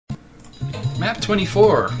Map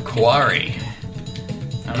 24, Quarry.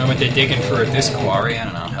 I don't know what they're digging for at this quarry. I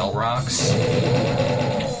don't know. Hell rocks,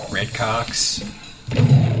 red cocks,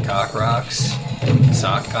 cock rocks,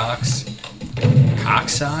 sock cocks, cock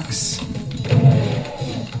socks,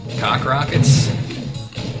 cock rockets,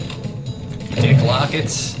 dick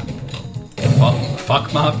lockets, fuck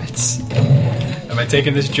moppets. Am I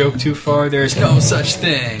taking this joke too far? There's no such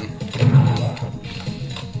thing.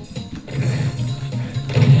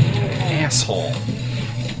 Asshole.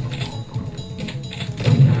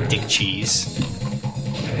 Dick cheese.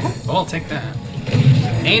 Oh, I'll take that.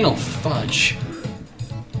 Anal fudge.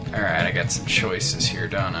 Alright, I got some choices here,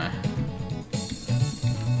 don't I?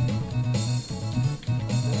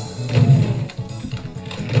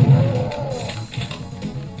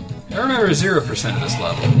 I remember 0% of this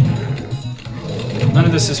level. None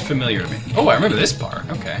of this is familiar to me. Oh, I remember this part.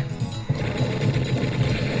 Okay.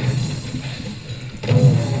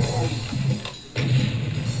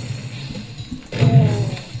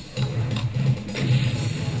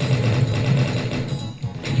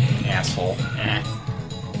 Asshole. Eh.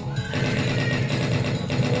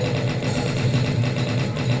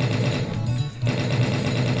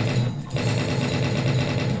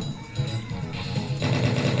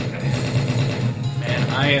 Man,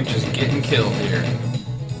 I am just getting killed here.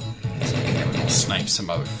 It's okay, we'll snipe some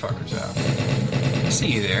motherfuckers out. I see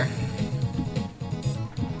you there.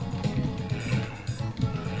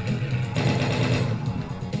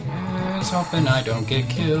 I was hoping I don't get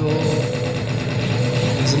killed.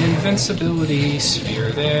 There's an invincibility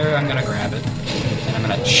sphere there. I'm gonna grab it. And I'm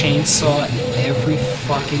gonna chainsaw every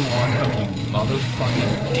fucking one of you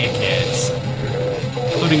motherfucking dickheads.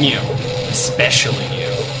 Including you. Especially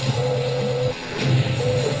you.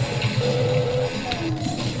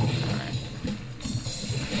 Alright.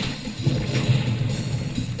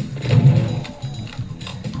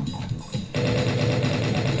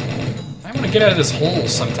 I want to get out of this hole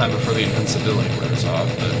sometime before the invincibility wears off,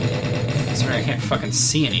 but sorry, I can't fucking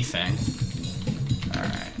see anything.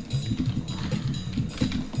 Alright.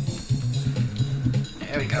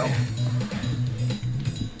 There we go.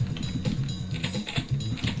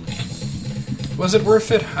 Was it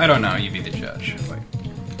worth it? I don't know, you be the judge. Wait.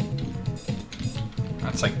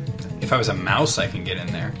 That's like, if I was a mouse, I can get in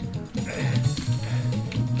there.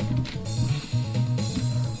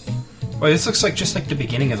 Wait, this looks like just like the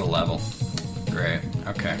beginning of the level. Great.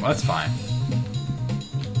 Okay, well that's fine.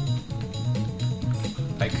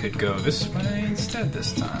 I could go this way instead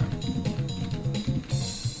this time.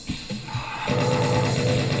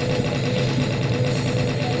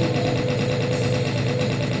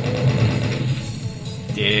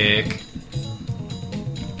 Dick.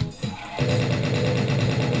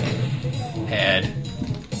 Head.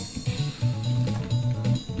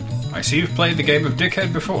 I see you've played the game of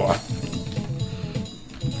Dickhead before.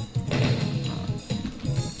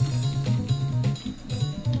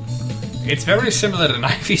 It's very similar to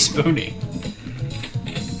Knifey Spoony.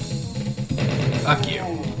 Fuck you.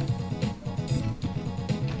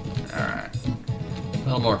 Alright. A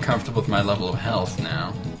little more comfortable with my level of health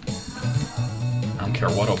now. I don't care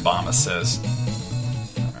what Obama says.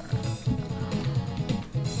 Alright.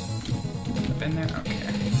 Been there?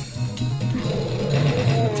 Okay.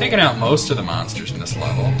 Taking out most of the monsters in this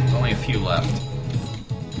level. There's only a few left.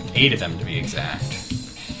 8 of them to be exact.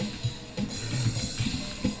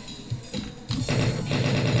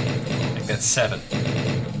 That's 7.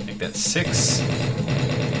 Make that 6.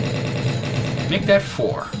 Make that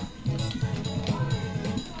 4.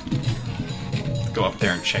 Go up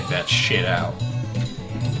there and check that shit out.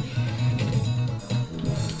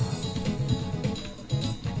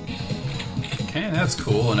 Okay, that's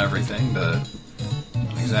cool and everything, but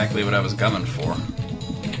not exactly what I was gunning for.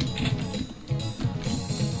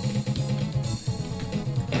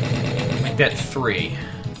 Make that 3.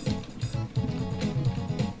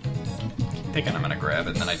 Thinking I'm gonna grab it,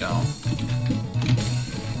 and then I don't.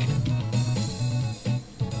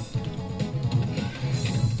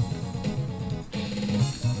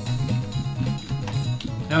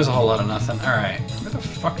 That was a whole lot of nothing. Alright, where the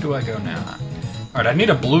fuck do I go now? Alright, I need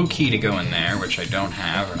a blue key to go in there, which I don't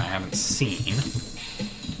have, and I haven't seen.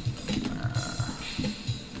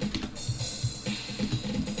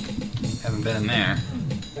 Haven't been in there.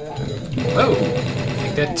 Whoa!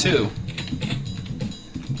 Take that too.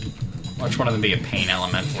 Watch one of them be a pain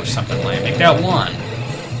elemental or something like. Make that 1.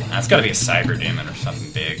 That's gotta be a cyber demon or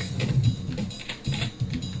something big.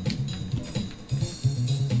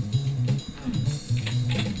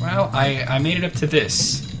 Well, I made it up to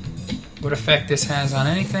this. What effect this has on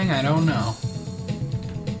anything, I don't know.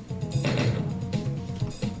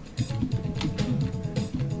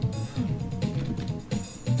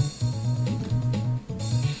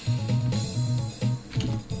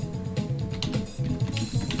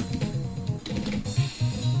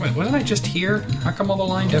 Wait, wasn't I just here? How come all the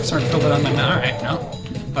line depths aren't filled in on my map? Alright, no. Oh,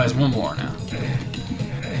 there's one more now.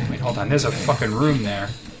 Wait, hold on. There's a fucking room there.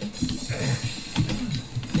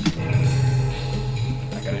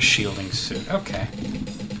 I got a shielding suit. Okay.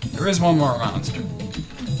 There is one more monster.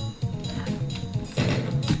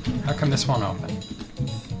 How come this won't open?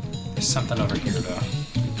 There's something over here, though.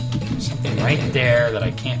 Something right there that I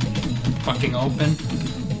can't fucking open.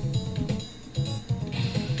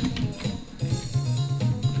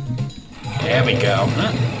 There we go.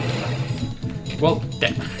 Huh? Well,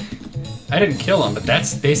 I didn't kill him, but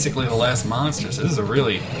that's basically the last monster, so this is a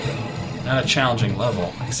really not a challenging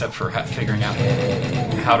level, except for figuring out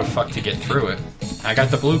how to fuck to get through it. I got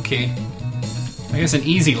the blue key. I guess an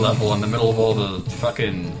easy level in the middle of all the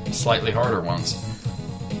fucking slightly harder ones.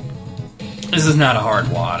 This is not a hard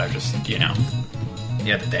wad, I just, you know.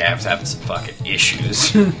 Yeah, the devs having some fucking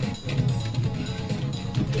issues.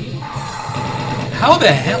 How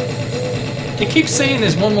the hell? They keep saying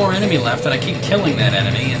there's one more enemy left, and I keep killing that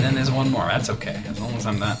enemy, and then there's one more. That's okay, as long as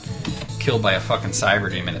I'm not killed by a fucking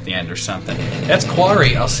cyber demon at the end or something. That's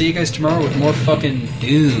Quarry. I'll see you guys tomorrow with more fucking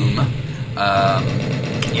Doom.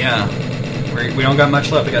 Yeah. We don't got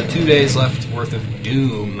much left. We got 2 days left worth of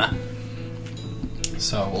Doom.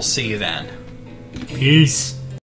 So we'll see you then. Peace.